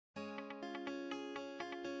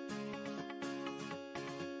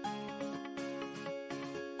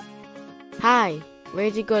Hi,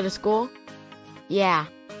 ready to go to school? Yeah.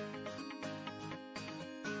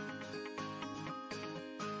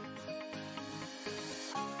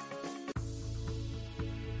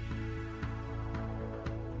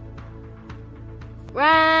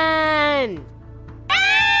 Run!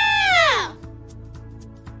 Ah!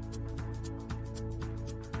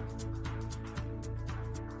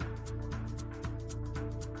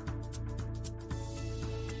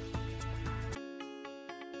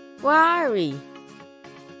 Where are we?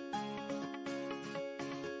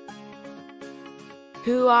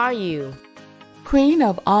 Who are you? Queen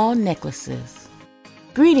of all necklaces.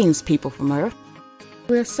 Greetings, people from Earth.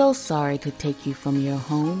 We're so sorry to take you from your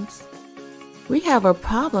homes. We have a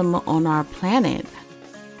problem on our planet.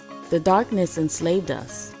 The darkness enslaved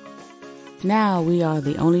us. Now we are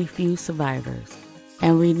the only few survivors,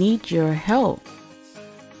 and we need your help.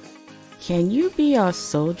 Can you be our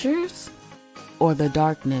soldiers? Or the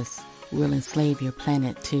darkness will enslave your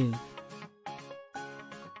planet too.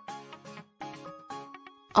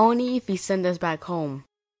 Only if you send us back home.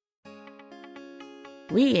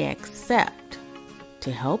 We accept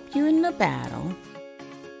to help you in the battle.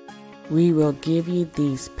 We will give you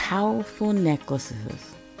these powerful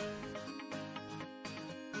necklaces.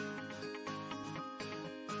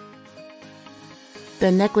 The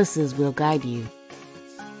necklaces will guide you.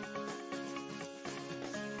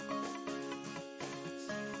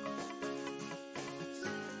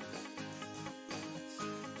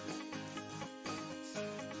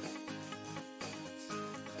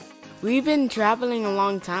 We've been traveling a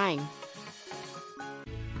long time.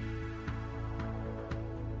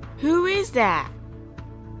 Who is that?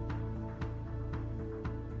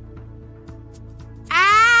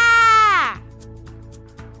 Ah!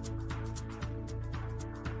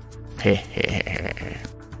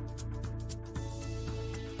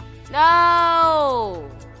 No!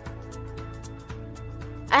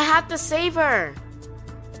 I have to save her.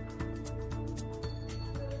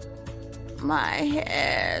 My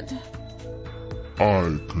head.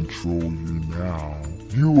 I control you now.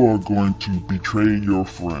 You are going to betray your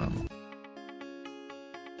friend.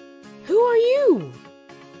 Who are you?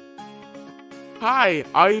 Hi,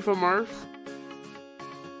 are you from Earth?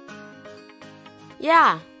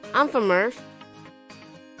 Yeah, I'm from Earth.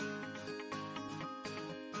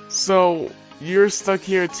 So, you're stuck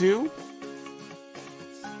here too?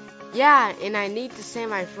 Yeah, and I need to save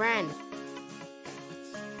my friend.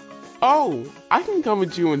 Oh, I can come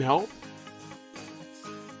with you and help.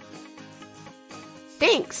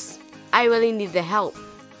 Thanks. I really need the help.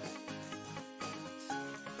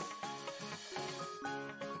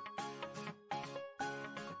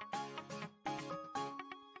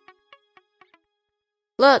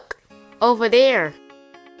 Look, over there.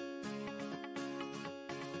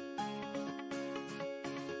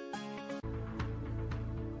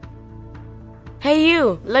 Hey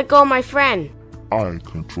you, let go of my friend. I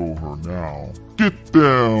control her now. Get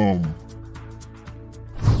them!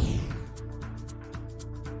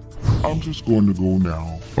 I'm just going to go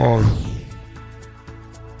now. Bye.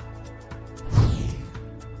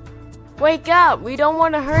 Wake up, we don't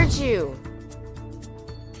want to hurt you.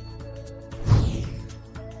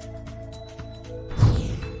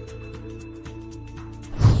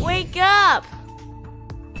 Wake up!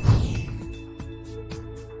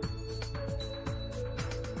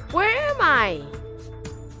 Where am I?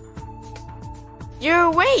 You're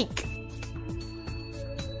awake!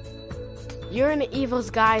 You're in the evil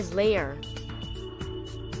guy's lair.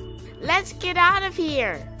 Let's get out of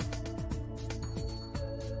here!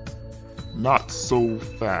 Not so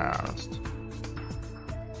fast.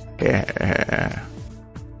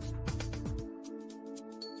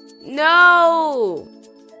 No!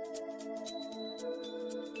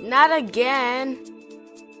 Not again.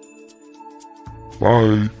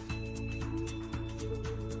 Bye.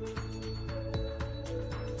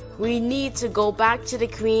 We need to go back to the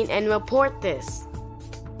Queen and report this.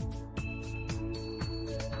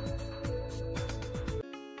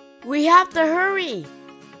 We have to hurry.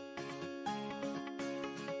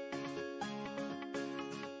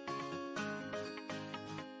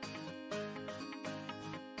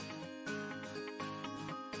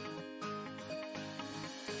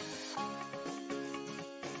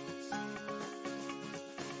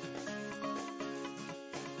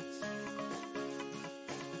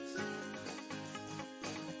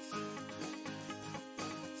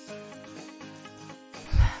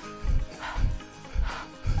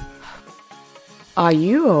 Are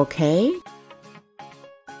you okay?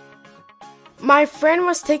 My friend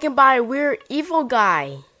was taken by a weird evil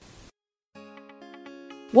guy.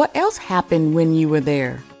 What else happened when you were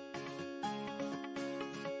there?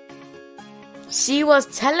 She was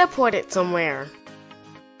teleported somewhere.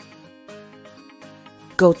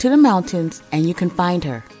 Go to the mountains and you can find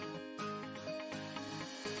her.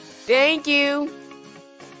 Thank you.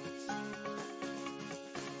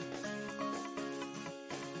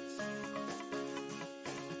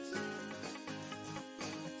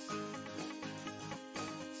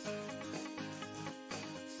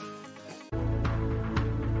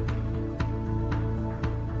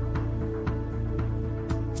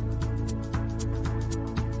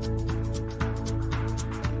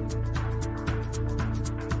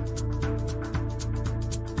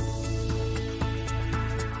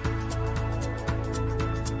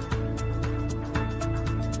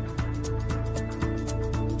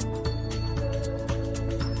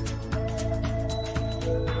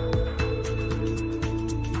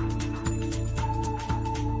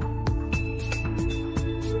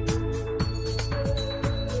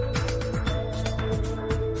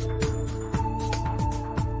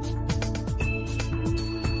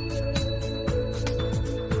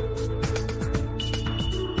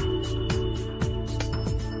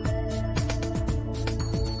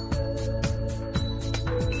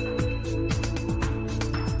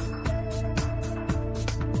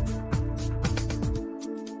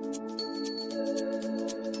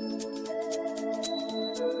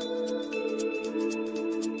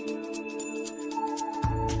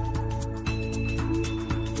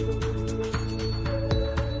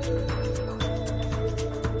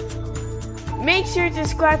 Make sure to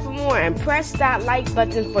subscribe for more and press that like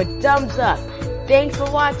button for thumbs up. Thanks for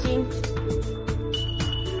watching.